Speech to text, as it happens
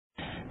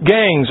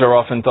Gangs are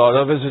often thought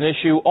of as an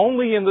issue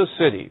only in the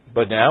city,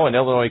 but now an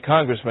Illinois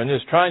congressman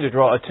is trying to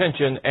draw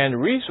attention and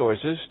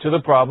resources to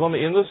the problem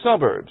in the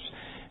suburbs.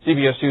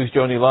 CBS News'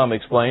 Joni Lum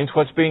explains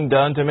what's being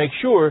done to make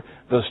sure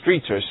the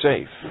streets are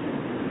safe.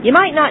 You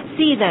might not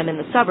see them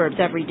in the suburbs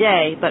every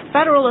day, but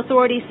federal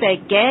authorities say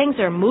gangs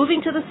are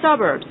moving to the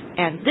suburbs,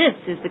 and this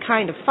is the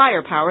kind of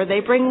firepower they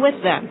bring with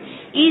them.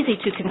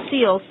 Easy to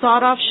conceal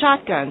sawed-off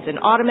shotguns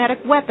and automatic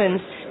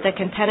weapons that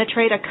can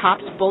penetrate a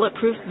cop's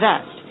bulletproof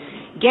vest.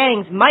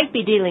 Gangs might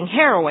be dealing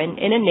heroin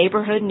in a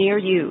neighborhood near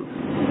you.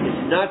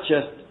 It's not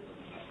just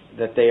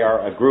that they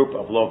are a group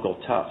of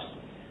local toughs.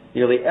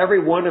 Nearly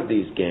every one of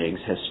these gangs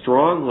has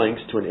strong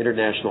links to an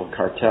international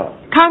cartel.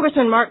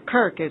 Congressman Mark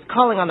Kirk is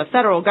calling on the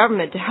federal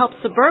government to help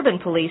suburban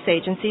police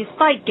agencies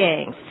fight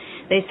gangs.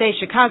 They say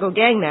Chicago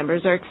gang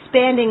members are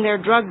expanding their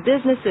drug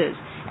businesses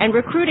and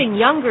recruiting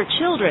younger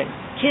children,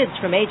 kids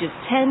from ages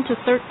 10 to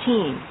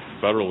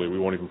 13. Federally, we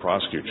won't even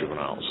prosecute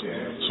juveniles.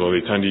 So they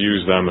tend to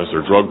use them as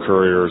their drug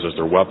couriers, as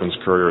their weapons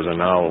couriers, and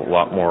now a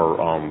lot more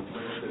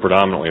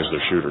predominantly as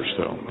their shooters,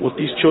 too. What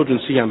these children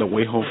see on the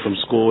way home from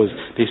school is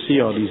they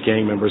see all these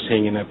gang members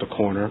hanging at the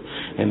corner,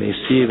 and they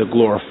see the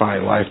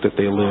glorified life that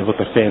they live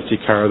with the fancy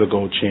car, the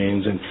gold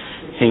chains, and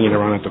hanging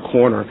around at the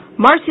corner.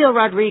 Marcial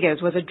Rodriguez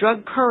was a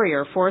drug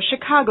courier for a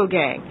Chicago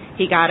gang.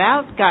 He got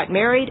out, got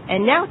married,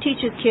 and now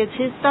teaches kids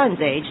his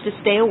son's age to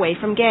stay away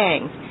from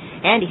gangs.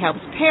 And he helps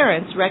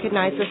parents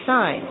recognize the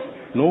signs.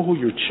 Know who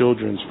your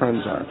children's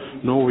friends are.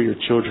 Know where your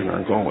children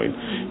are going.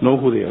 Know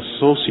who they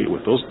associate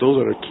with. Those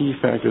are the key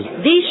factors.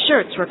 These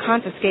shirts were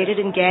confiscated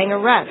in gang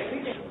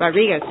arrests.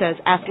 Rodriguez says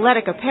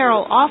athletic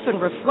apparel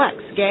often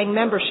reflects gang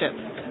membership.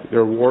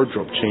 Their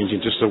wardrobe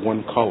changing just to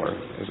one color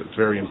is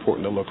very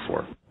important to look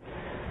for.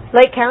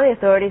 Lake County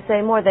authorities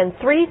say more than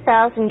 3,000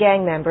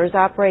 gang members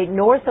operate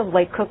north of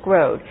Lake Cook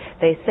Road.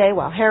 They say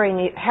while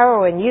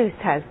heroin use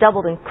has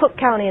doubled in Cook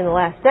County in the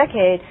last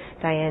decade,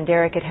 Diane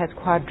Derrick, it has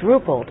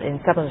quadrupled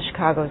in some of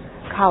Chicago's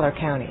collar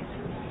counties.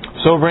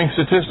 Sobering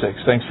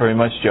statistics. Thanks very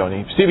much,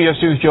 Joni. CBS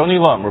News' Joni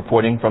Lum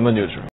reporting from the newsroom.